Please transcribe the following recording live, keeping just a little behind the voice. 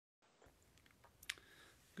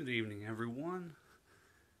Good evening, everyone.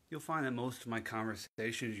 You'll find that most of my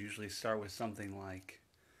conversations usually start with something like,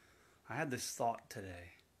 I had this thought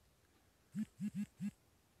today.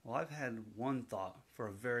 Well, I've had one thought for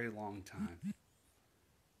a very long time.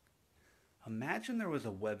 Imagine there was a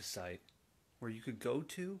website where you could go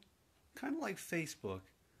to, kind of like Facebook,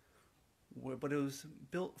 but it was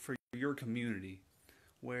built for your community,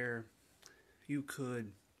 where you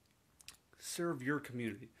could serve your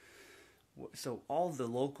community. So all the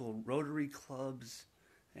local Rotary clubs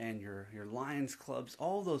and your Lions clubs,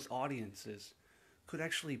 all those audiences could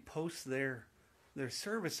actually post their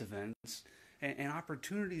service events and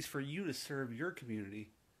opportunities for you to serve your community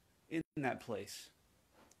in that place.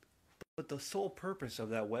 But the sole purpose of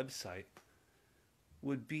that website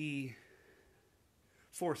would be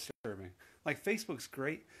for serving. Like Facebook's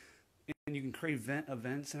great and you can create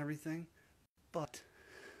events and everything, but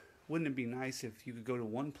wouldn't it be nice if you could go to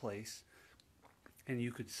one place and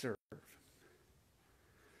you could serve?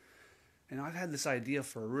 And I've had this idea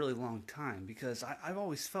for a really long time because I've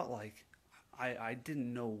always felt like I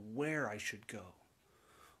didn't know where I should go.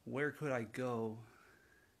 Where could I go?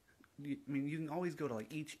 I mean, you can always go to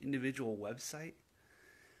like each individual website,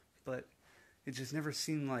 but it just never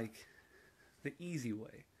seemed like the easy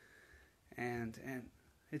way. And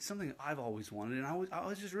it's something I've always wanted, and I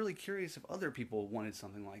was just really curious if other people wanted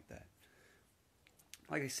something like that.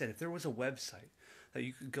 Like I said, if there was a website that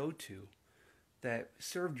you could go to that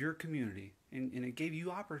served your community and it gave you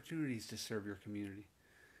opportunities to serve your community,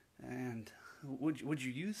 and would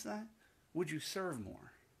you use that? Would you serve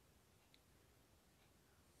more?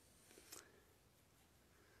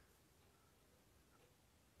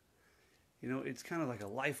 You know, it's kind of like a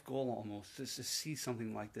life goal almost, just to see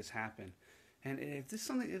something like this happen. And if this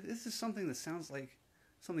is something that sounds like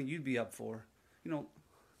something you'd be up for, you know,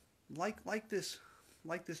 like this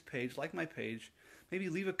page, like my page, maybe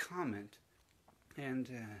leave a comment, and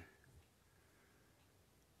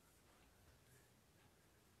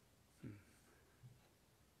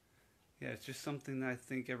yeah, it's just something that I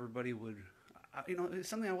think everybody would, it's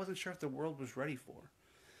something I wasn't sure if the world was ready for.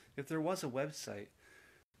 If there was a website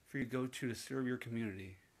for you to go to serve your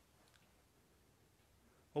community,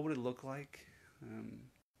 what would it look like?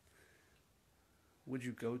 Would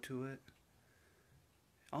you go to it?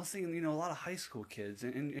 I was thinking, a lot of high school kids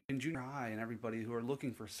and junior high and everybody who are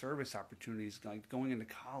looking for service opportunities, like going into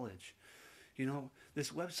college.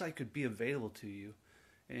 This website could be available to you,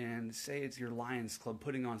 and say it's your Lions Club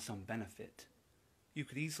putting on some benefit. You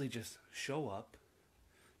could easily just show up,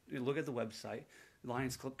 look at the website. The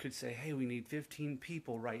Lions Club could say, hey, we need 15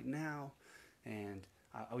 people right now, and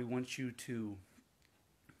we want you to,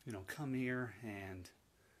 come here and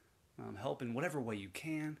help in whatever way you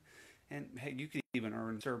can. And hey, you could even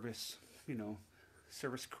earn service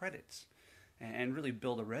credits, and really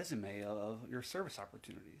build a resume of your service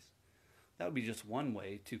opportunities. That would be just one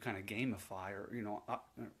way to kind of gamify, or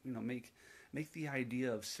make the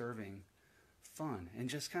idea of serving fun, and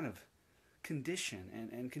just kind of condition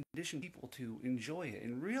and condition people to enjoy it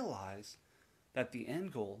and realize that the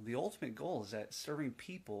end goal, the ultimate goal, is that serving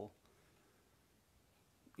people,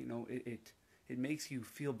 it makes you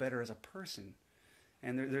feel better as a person.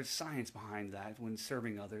 And there's science behind that. When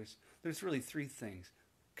serving others, there's really three things: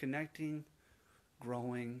 connecting,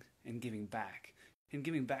 growing, and giving back. And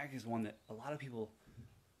giving back is one that a lot of people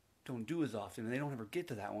don't do as often, and they don't ever get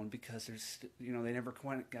to that one because they never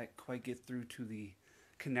quite get through to the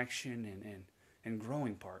connection and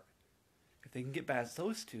growing part. If they can get past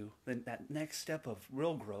those two, then that next step of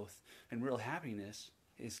real growth and real happiness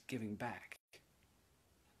is giving back.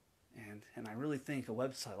 And I really think a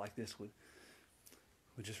website like this would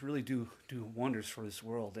just really do wonders for this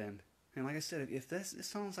world. And like I said, if this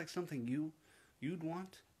sounds like something you'd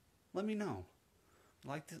want, let me know.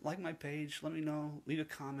 Like my page, let me know. Leave a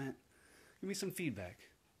comment. Give me some feedback.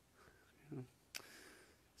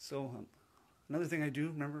 So another thing I do,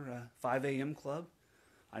 remember 5 a.m. club.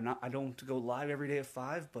 I don't go live every day at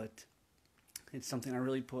 5, but it's something I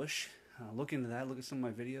really push. Look into that. Look at some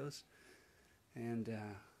of my videos, and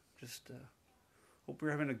just hope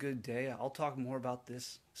you're having a good day. I'll talk more about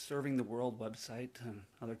this Serving the World website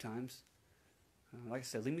other times. Like I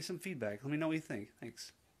said, leave me some feedback. Let me know what you think.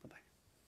 Thanks.